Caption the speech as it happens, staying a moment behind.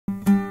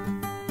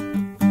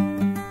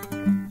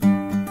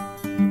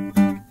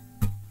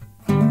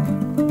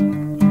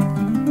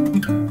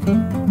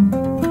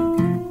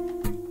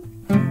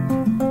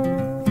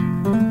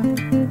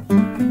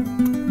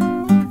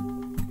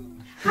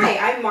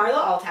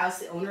House,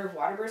 the owner of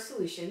Waterbirth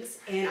Solutions,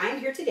 and I'm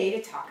here today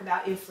to talk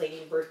about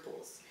inflating birth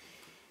pools.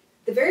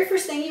 The very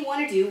first thing you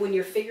want to do when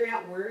you're figuring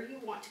out where you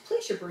want to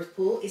place your birth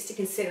pool is to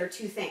consider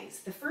two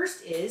things. The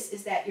first is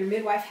that your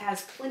midwife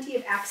has plenty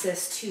of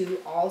access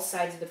to all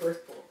sides of the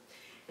birth pool.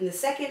 And the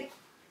second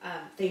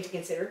thing to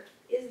consider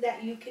is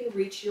that you can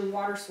reach your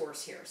water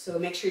source here. So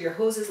make sure your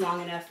hose is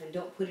long enough and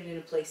don't put it in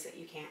a place that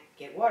you can't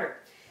get water.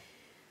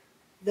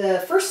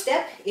 The first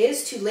step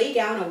is to lay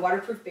down a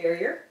waterproof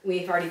barrier.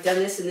 We've already done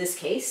this in this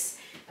case,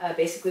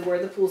 basically where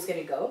the pool's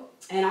going to go.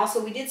 And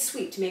also we did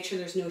sweep to make sure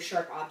there's no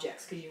sharp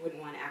objects because you wouldn't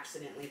want to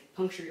accidentally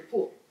puncture your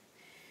pool.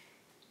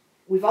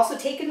 We've also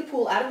taken the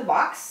pool out of the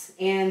box,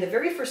 and the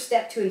very first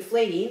step to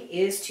inflating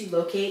is to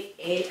locate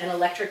an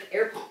electric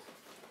air pump.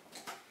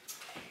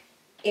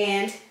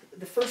 And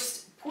the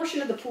first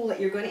portion of the pool that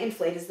you're going to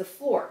inflate is the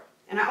floor.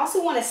 And I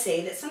also want to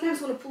say that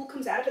sometimes when a pool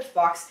comes out of its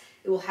box,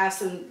 it will have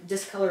some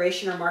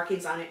discoloration or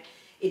markings on it.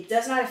 It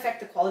does not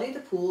affect the quality of the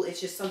pool. It's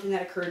just something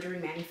that occurred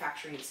during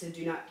manufacturing, so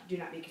do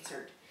not be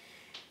concerned.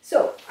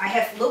 So I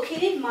have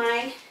located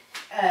my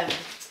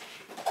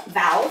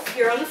valve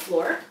here on the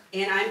floor,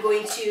 and I'm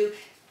going to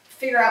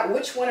figure out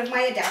which one of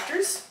my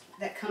adapters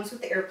that comes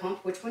with the air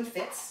pump, which one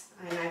fits,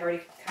 and I've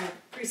already kind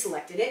of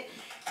pre-selected it.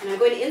 And I'm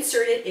going to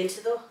insert it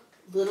into the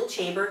little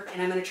chamber,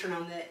 and I'm going to turn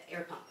on the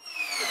air pump.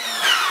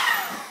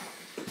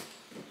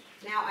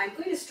 Now I'm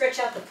going to stretch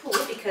out the pool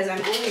because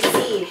I'm only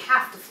seeing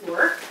half the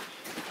floor,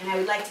 and I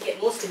would like to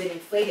get most of it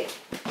inflated.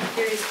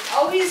 There is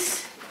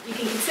always, you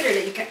can consider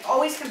that you can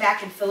always come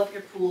back and fill up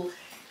your pool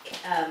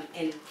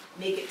and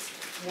make it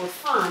more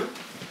firm.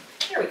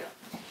 There we go.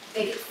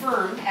 Make it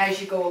firm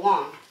as you go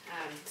along.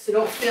 So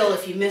don't feel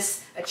if you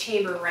miss a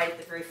chamber right at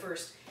the very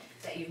first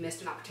that you've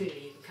missed an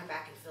opportunity. You can come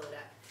back and fill it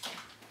up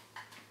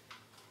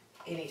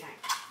anytime.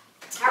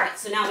 All right,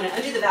 so now I'm going to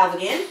undo the valve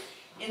again,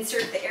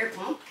 insert the air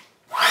pump.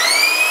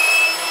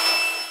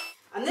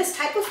 On this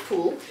type of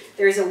pool,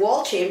 there is a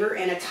wall chamber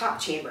and a top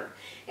chamber.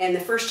 And the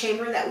first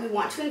chamber that we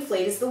want to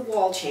inflate is the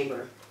wall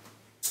chamber.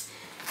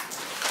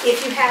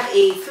 If you have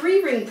a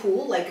 3-ring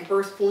pool, like a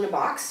birth pool in a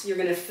box, you're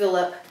going to fill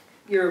up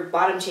your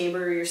bottom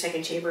chamber, your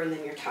second chamber, and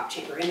then your top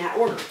chamber in that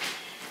order.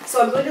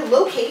 So I'm going to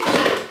locate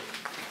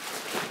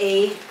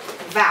a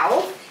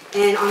valve,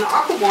 and on the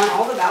AquaBond,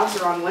 all the valves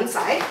are on one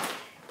side,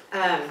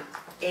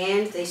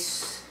 and they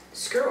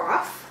screw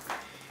off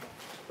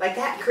like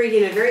that,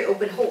 creating a very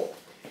open hole.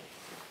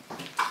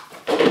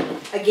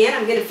 Again,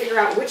 I'm going to figure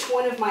out which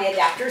one of my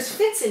adapters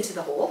fits into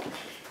the hole,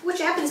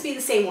 which happens to be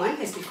the same one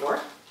as before.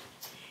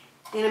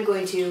 And I'm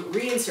going to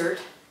reinsert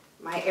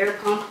my air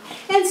pump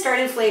and start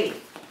inflating.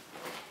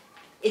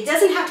 It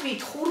doesn't have to be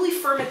totally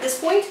firm at this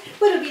point,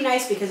 but it'll be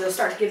nice because it'll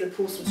start to give the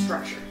pool some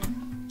structure.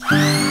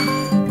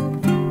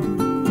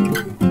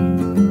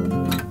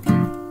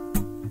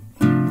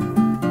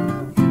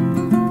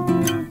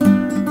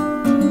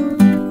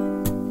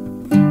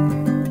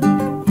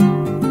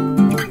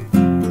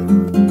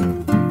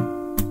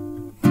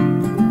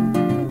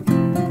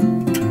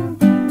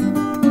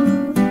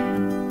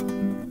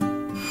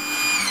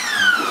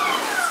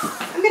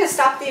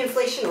 Stop the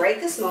inflation right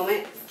this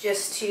moment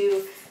just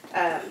to,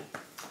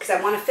 because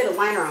I want to fit a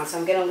liner on, so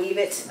I'm going to leave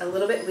it a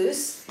little bit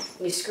loose.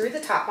 And you screw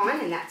the top on,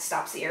 and that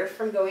stops the air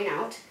from going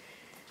out.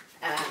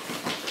 And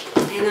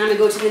then I'm going to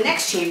go to the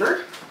next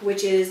chamber,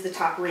 which is the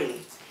top ring.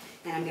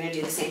 And I'm going to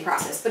do the same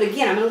process. But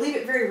again, I'm going to leave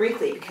it very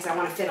wrinkly because I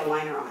want to fit a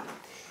liner on.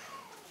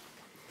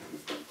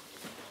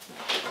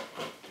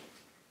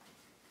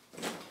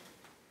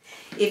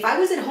 If I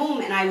was at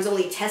home and I was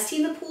only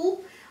testing the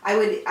pool, I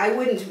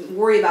wouldn't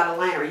worry about a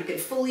liner. You can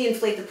fully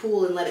inflate the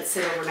pool and let it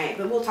sit overnight,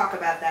 but we'll talk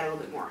about that a little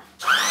bit more.